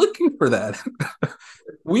weren't looking for that.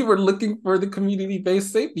 We were looking for the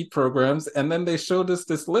community-based safety programs, and then they showed us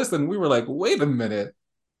this list, and we were like, "Wait a minute,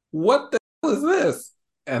 what the hell is this?"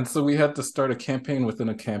 And so we had to start a campaign within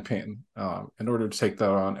a campaign in order to take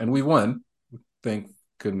that on, and we won, thank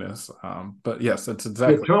goodness. But yes, it's Yeah,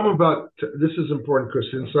 exactly. tell them about this is important because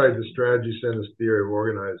inside the strategy center's theory of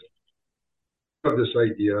organizing, I have this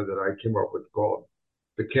idea that I came up with called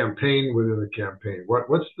the campaign within the campaign.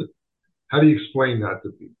 What's the how do you explain that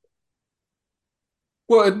to people?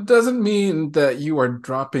 Well, it doesn't mean that you are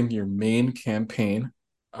dropping your main campaign.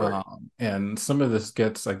 Right. And some of this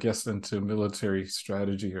gets, I guess, into military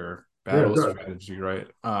strategy or Yeah, it battle does. strategy, right?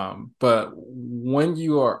 But when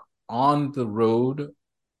you are on the road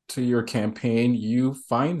to your campaign, you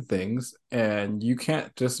find things and you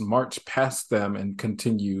can't just march past them and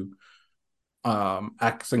continue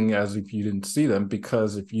acting as if you didn't see them,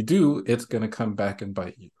 because if you do, it's going to come back and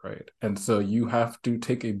bite you, right? And so you have to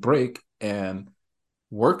take a break and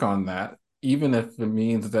work on that, even if it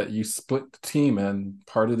means that you split the team and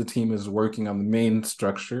part of the team is working on the main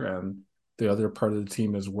structure and the other part of the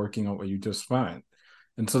team is working on what you just find.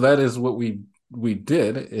 And so that is what we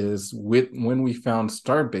did is when we found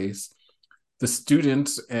Starbase, the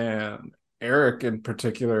students and Eric in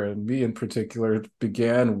particular and me in particular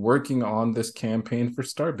began working on this campaign for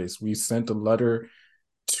Starbase. We sent a letter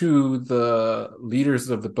to the leaders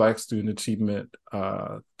of the Black Student Achievement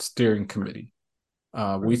Steering Committee.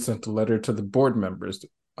 We sent a letter to the board members.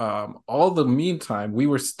 All the meantime, we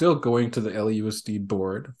were still going to the LUSD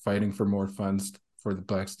board, fighting for more funds for the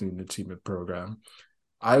Black Student Achievement Program.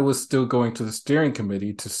 I was still going to the steering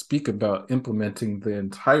committee to speak about implementing the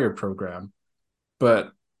entire program,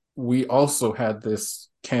 but we also had this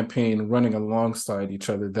campaign running alongside each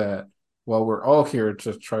other that while we're all here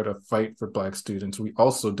to try to fight for Black students, we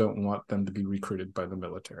also don't want them to be recruited by the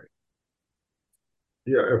military.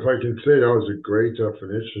 Yeah, if I can say that was a great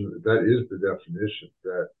definition. That is the definition.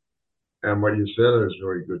 That and what you said is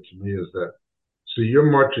really good to me is that so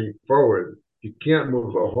you're marching forward. You can't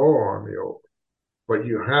move the whole army over, but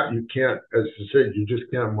you can't, as you said, you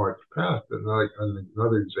just can't march past it.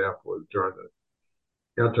 Another example is during the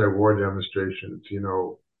anti-war demonstrations.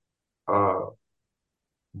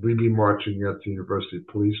 We'd be marching at the university,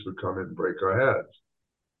 police would come in and break our heads.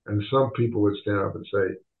 And some people would stand up and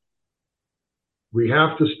say, We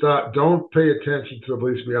have to stop. Don't pay attention to the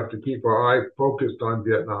police. We have to keep our eye focused on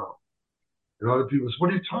Vietnam. And other people say,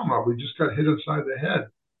 what are you talking about? We just got hit inside the head.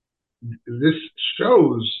 This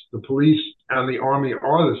shows the police and the army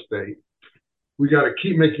are the state. We got to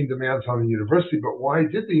keep making demands on the university. But why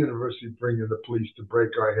did the university bring in the police to break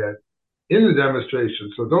our head in the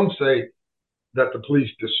demonstration? So don't say that the police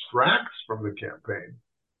distracts from the campaign.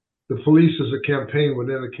 The police is a campaign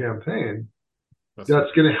within a campaign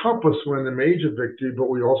that's going to help us win the major victory, but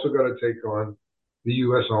we also got to take on the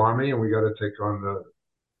U.S. Army and we got to take on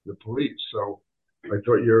the police. So I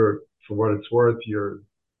thought for what it's worth,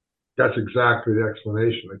 that's exactly the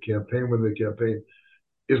explanation. The campaign within the campaign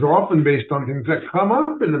is often based on things that come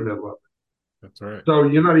up in the middle of it. That's right. So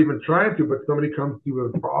you're not even trying to, but somebody comes to you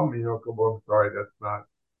with a problem, and you go, well, I'm sorry, that's not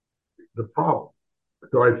the problem.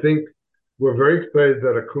 So I think we're very excited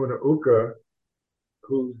that Akuna Uka,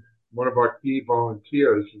 who's one of our key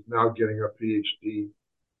volunteers, is now getting a PhD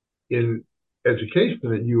in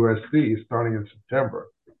education at USC starting in September.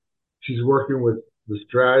 She's working with the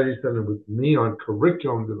Strategy Center with me on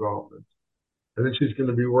curriculum development. And then she's going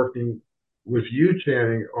to be working with you,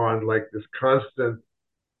 Channing, on like this constant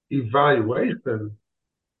evaluation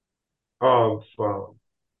of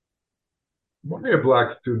why are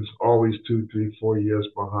Black students always 2, 3, 4 years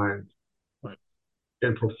behind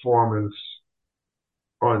in performance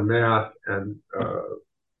on math and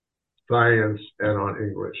science and on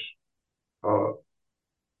English?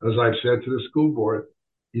 As I've said to the school board,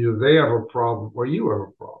 either they have a problem or you have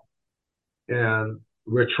a problem. And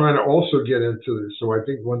we're trying to also get into this. So I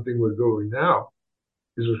think one thing we're doing now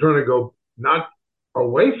is we're trying to go not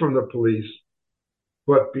away from the police,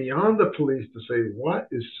 but beyond the police to say what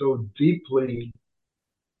is so deeply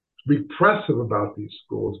repressive about these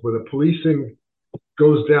schools, where the policing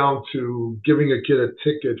goes down to giving a kid a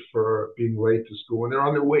ticket for being late to school when they're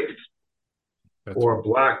on their way, or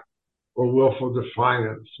black, or willful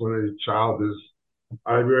defiance when a child is.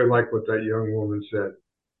 I really like what that young woman said.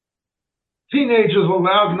 Teenagers are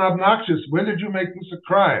loud and obnoxious. When did you make this a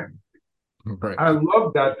crime? Right. I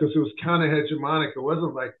love that because it was kind of hegemonic. It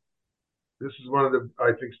wasn't like, this is one of the,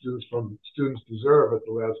 I think, students from Students Deserve at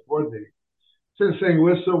the last board meeting. Instead of saying,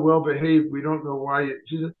 we're so well behaved, we don't know why.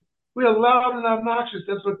 She said, we are loud and obnoxious.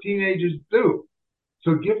 That's what teenagers do.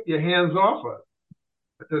 So get your hands off us.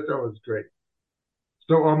 I thought that was great.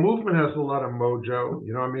 So our movement has a lot of mojo.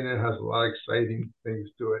 You know what I mean? It has a lot of exciting things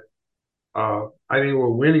to it. I think we're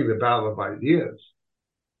winning the battle of ideas,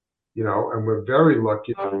 you know, and we're very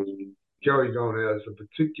lucky. Kelly Gomez in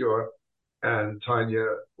particular, and Tanya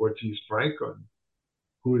Ortiz Franklin,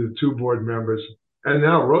 who are the 2 board members, and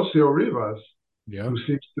now Rocio Rivas, who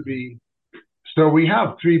seems to be. So we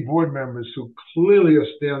have 3 board members who clearly are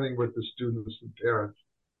standing with the students and parents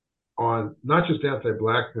on not just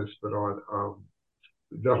anti-Blackness, but on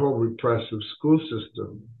the whole repressive school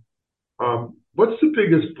system. What's the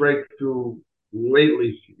biggest breakthrough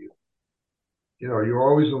lately for you? You know, you're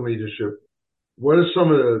always in leadership. What are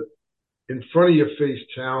some of the in front of your face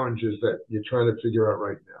challenges that you're trying to figure out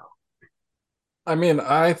right now? I mean,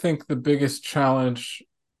 I think the biggest challenge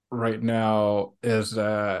right now is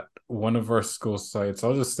that one of our school sites,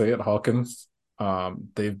 I'll just say at Hawkins,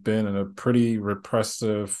 they've been in a pretty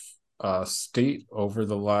repressive state over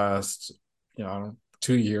the last,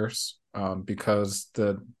 2 years, because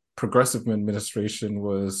the progressive administration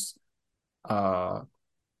was, fired,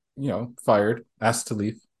 asked to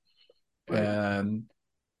leave. Right. And,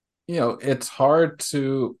 it's hard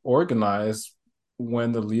to organize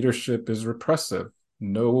when the leadership is repressive.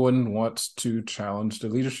 No one wants to challenge the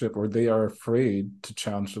leadership, or they are afraid to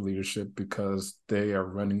challenge the leadership because they are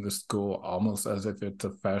running the school almost as if it's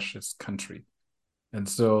a fascist country. And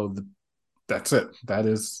so that's it.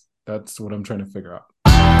 That's what I'm trying to figure out.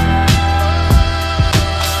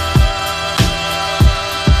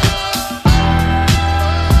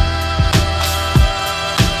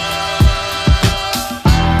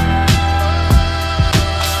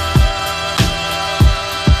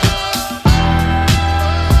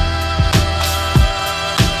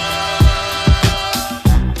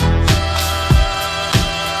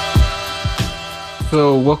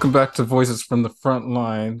 So welcome back to Voices from the Front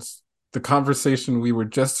Lines. The conversation we were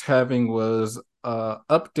just having was an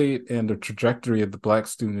update and a trajectory of the Black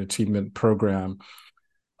Student Achievement Program.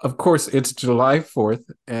 Of course, it's July 4th,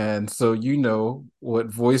 and so what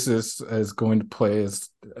Voices is going to play is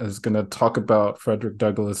going to talk about Frederick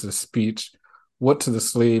Douglass's speech, What to the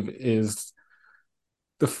Slave is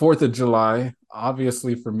the 4th of July.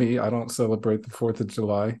 Obviously, for me, I don't celebrate the 4th of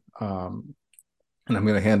July. And I'm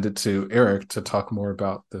going to hand it to Eric to talk more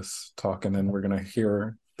about this talk, and then we're going to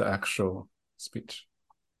hear the actual speech.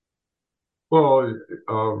 Well,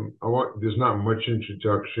 there's not much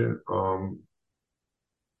introduction.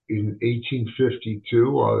 In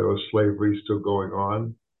 1852, while there was slavery still going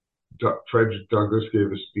on, Frederick Douglass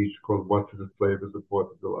gave a speech called "What to the Slave is the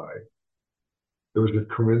Fourth of July." There was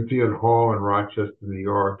a Corinthian Hall in Rochester, New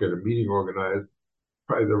York, at a meeting organized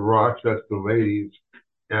by the Rochester Ladies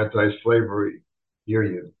Anti-Slavery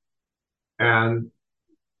Union. And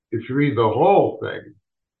if you read the whole thing,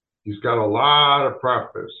 he's got a lot of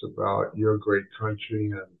preface about your great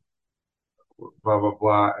country and blah, blah,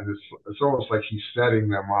 blah. And it's almost like he's setting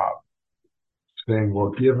them up, saying,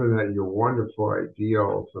 well, given that your wonderful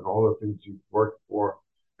ideals and all the things you've worked for,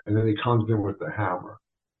 and then he comes in with the hammer.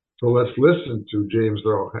 So let's listen to James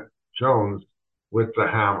Earl Jones with the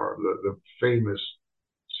hammer, the famous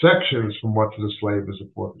sections from What to the Slave is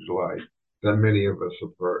the Fourth of July that many of us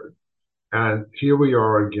have heard. And here we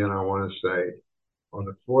are again, I want to say, on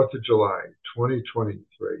the 4th of July,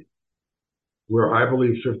 2023, where I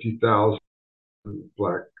believe 50,000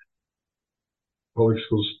 Black public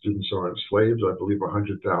school students are enslaved. I believe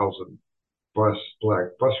 100,000 Black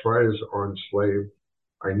bus riders are enslaved.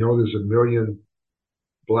 I know there's 1 million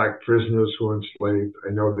Black prisoners who are enslaved.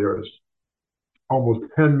 I know there's almost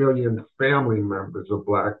 10 million family members of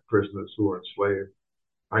Black prisoners who are enslaved.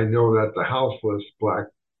 I know that the houseless Black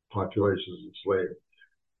population is enslaved.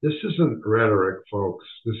 This isn't rhetoric, folks.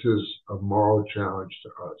 This is a moral challenge to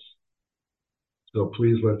us. So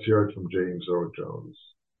please let's hear it from James Earl Jones.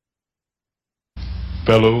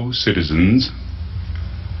 Fellow citizens,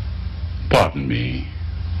 pardon me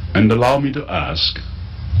and allow me to ask,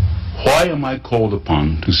 why am I called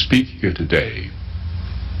upon to speak here today?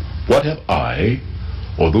 What have I,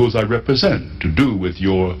 or those I represent, to do with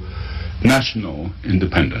your national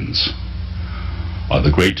independence? Are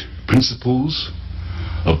the great principles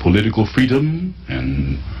of political freedom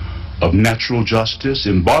and of natural justice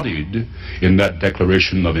embodied in that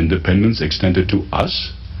Declaration of Independence extended to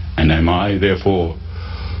us? And am I, therefore,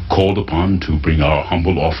 called upon to bring our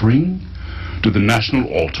humble offering to the national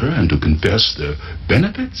altar and to confess the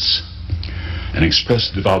benefits and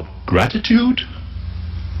express devout gratitude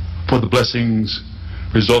for the blessings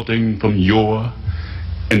resulting from your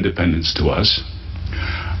independence to us?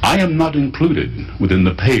 I am not included within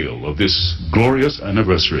the pale of this glorious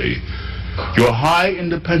anniversary. Your high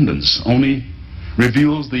independence only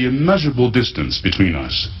reveals the immeasurable distance between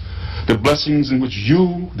us. The blessings in which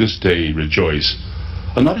you this day rejoice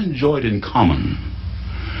are not enjoyed in common.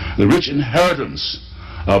 The rich inheritance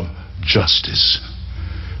of justice,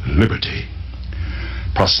 liberty,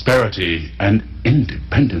 prosperity, and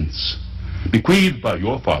independence bequeathed by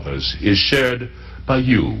your fathers is shared by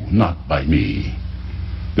you, not by me.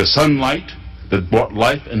 The sunlight that brought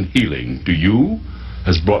life and healing to you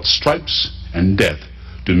has brought stripes and death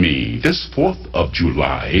to me. This 4th of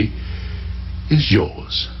July is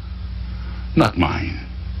yours, not mine.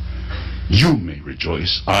 You may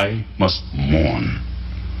rejoice, I must mourn.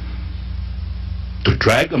 To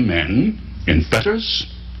drag a man in fetters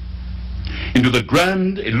into the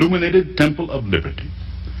grand illuminated temple of liberty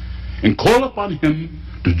and call upon him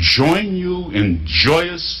to join you in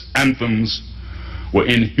joyous anthems were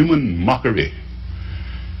inhuman mockery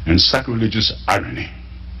and sacrilegious irony.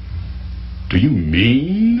 Do you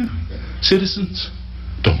mean, citizens,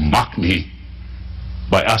 to mock me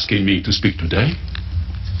by asking me to speak today?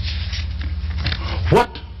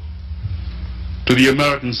 What, to the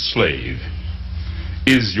American slave,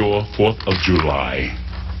 is your 4th of July?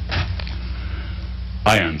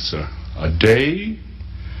 I answer, a day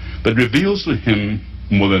that reveals to him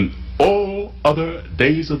more than all other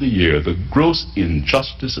days of the year the gross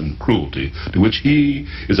injustice and cruelty to which he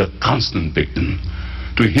is a constant victim.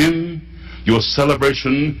 To him, your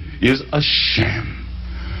celebration is a sham.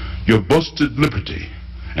 Your boasted liberty,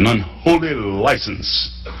 an unholy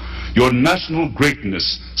license. Your national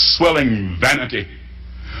greatness, swelling vanity.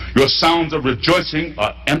 Your sounds of rejoicing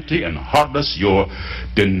are empty and heartless. Your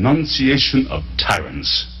denunciation of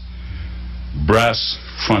tyrants,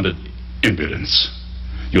 brass-fronted impudence.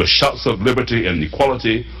 Your shouts of liberty and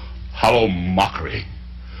equality, hollow mockery.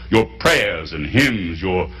 Your prayers and hymns,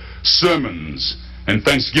 your sermons and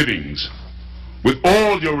thanksgivings, with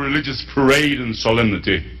all your religious parade and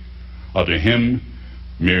solemnity, are to him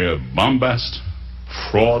mere bombast,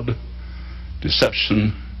 fraud,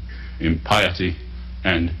 deception, impiety,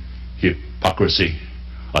 and hypocrisy.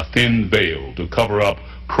 A thin veil to cover up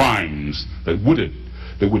crimes that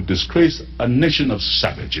would disgrace a nation of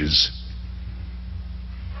savages.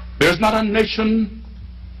 There's not a nation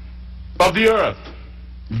of the earth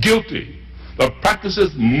guilty of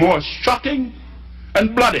practices more shocking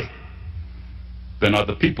and bloody than are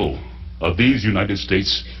the people of these United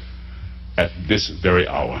States at this very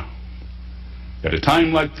hour. At a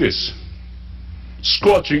time like this,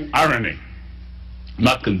 scorching irony,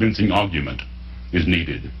 not convincing argument, is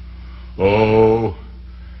needed. Oh,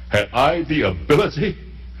 had I the ability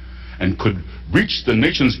and could reach the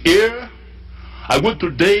nation's ear, I would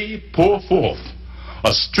today pour forth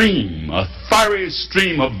a stream, a fiery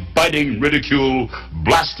stream of biting ridicule,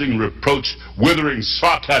 blasting reproach, withering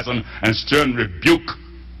sarcasm, and stern rebuke.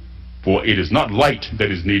 For it is not light that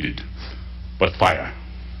is needed, but fire.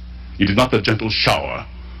 It is not the gentle shower,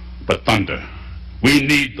 but thunder. We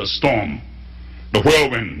need the storm, the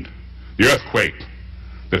whirlwind, the earthquake.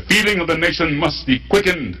 The feeling of the nation must be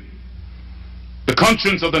quickened. The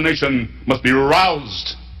conscience of the nation must be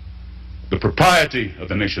roused. The propriety of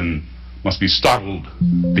the nation must be startled.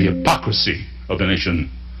 The hypocrisy of the nation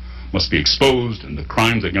must be exposed, and the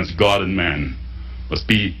crimes against God and man must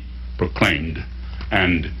be proclaimed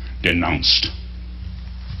and denounced.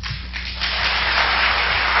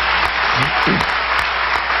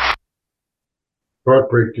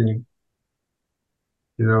 Heartbreaking,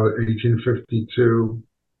 1852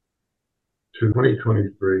 to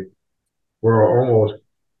 2023. We're almost,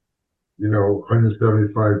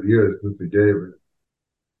 175 years since he gave it.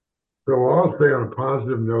 So all I'll say on a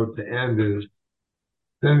positive note to end is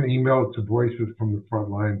send an email to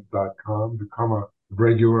voicesfromthefrontlines.com, become a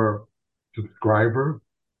regular subscriber.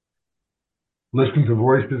 Listen to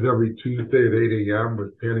Voices every Tuesday at 8 a.m.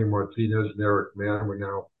 with Fanny Martinez and Eric Mann. We're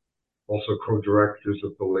now also co-directors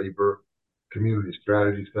of the Labor Community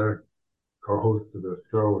Strategy Center, co-hosts of the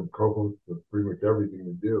show and co-hosts of pretty much everything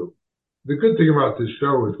we do. The good thing about this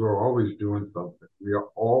show is we're always doing something. We are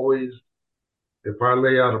always, if I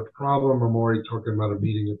lay out a problem, I'm already talking about a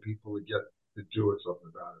meeting of people to get to do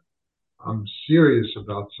something about it. I'm serious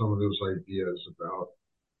about some of those ideas about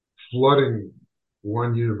flooding.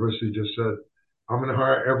 One university just said, I'm going to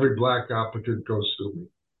hire every black applicant, go sue me.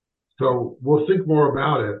 So we'll think more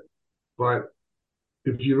about it, but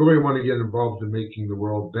if you really want to get involved in making the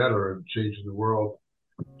world better and changing the world,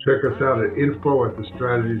 check us out at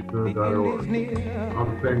info@thestrategiescenter.org.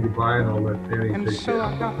 I'm saying goodbye, and I'll let Fanny take so care.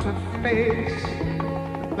 I got to face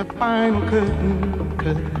the final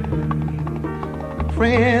curtain.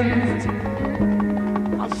 Friends,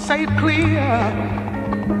 I'll say it clear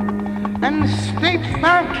and state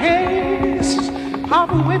my case, of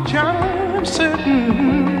which I'm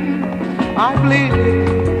certain. I've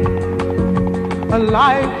lived a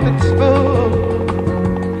life that's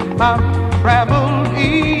full. I've traveled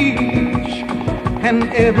each and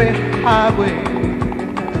every highway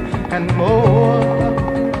and more,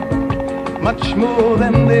 much more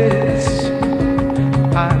than this.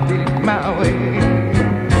 I did it my way.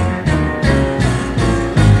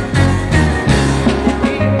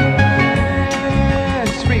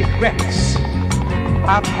 Yes, regrets,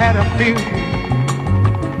 I've had a few,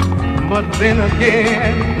 but then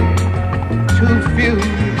again, too few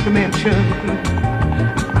to mention.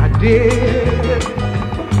 I did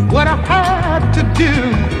what I had to do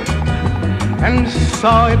and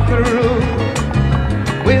saw it through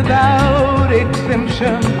without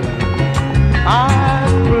exemption. I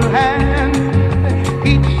planned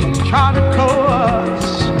each charted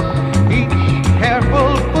course, each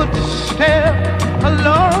careful footstep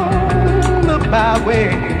along the byway.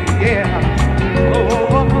 Yeah,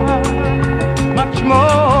 oh, much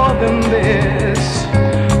more than this,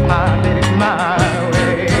 I did it my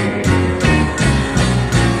way.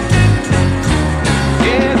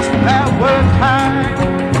 Yes, there were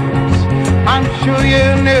times, I'm sure you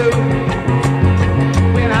knew,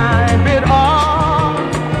 when I bit off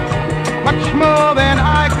much more than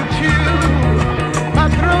I could chew. But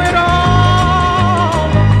through it all,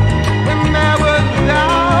 when there was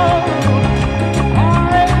doubt,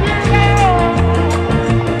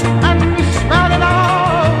 and despite it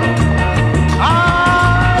all, I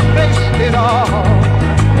faced it all,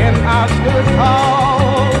 and I stood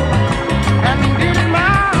tall and did it my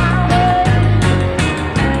way.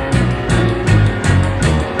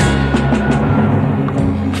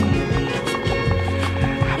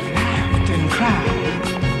 I've laughed and cried,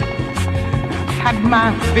 I've had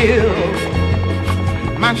my fill,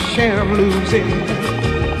 my share of losing.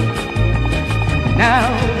 Now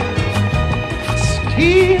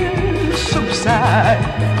tears subside.